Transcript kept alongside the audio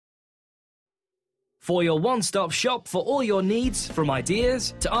For your one-stop shop for all your needs, from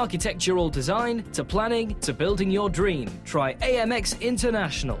ideas to architectural design to planning to building your dream, try AMX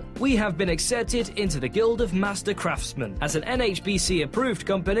International. We have been accepted into the Guild of Master Craftsmen. As an NHBC approved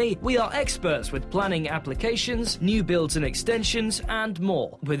company, we are experts with planning applications, new builds and extensions, and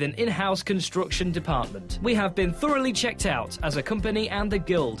more, with an in-house construction department. We have been thoroughly checked out as a company and the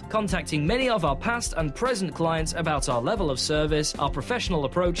Guild, contacting many of our past and present clients about our level of service, our professional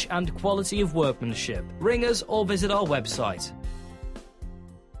approach, and quality of workmanship. Ring us or visit our website.